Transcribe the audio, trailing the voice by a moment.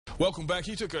Welcome back.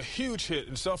 He took a huge hit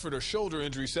and suffered a shoulder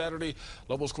injury Saturday.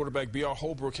 Lobos quarterback B.R.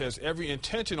 Holbrook has every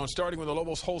intention on starting when the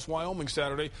Lobos host Wyoming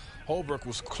Saturday. Holbrook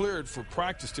was cleared for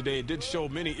practice today. It did show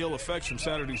many ill effects from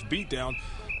Saturday's beatdown.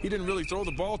 He didn't really throw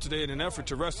the ball today in an effort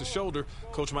to rest his shoulder.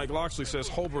 Coach Mike Loxley says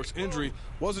Holbrook's injury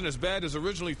wasn't as bad as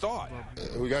originally thought.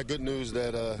 We got good news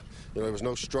that there was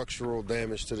no structural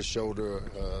damage to the shoulder.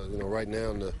 Right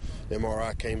now the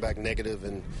MRI came back negative,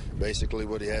 and basically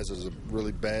what he has is a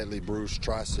really badly bruised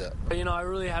tricep. I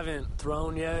really haven't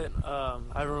thrown yet. I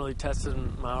haven't really tested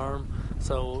my arm,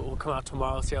 so we'll come out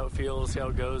tomorrow, see how it feels, see how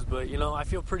it goes. But I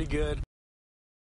feel pretty good.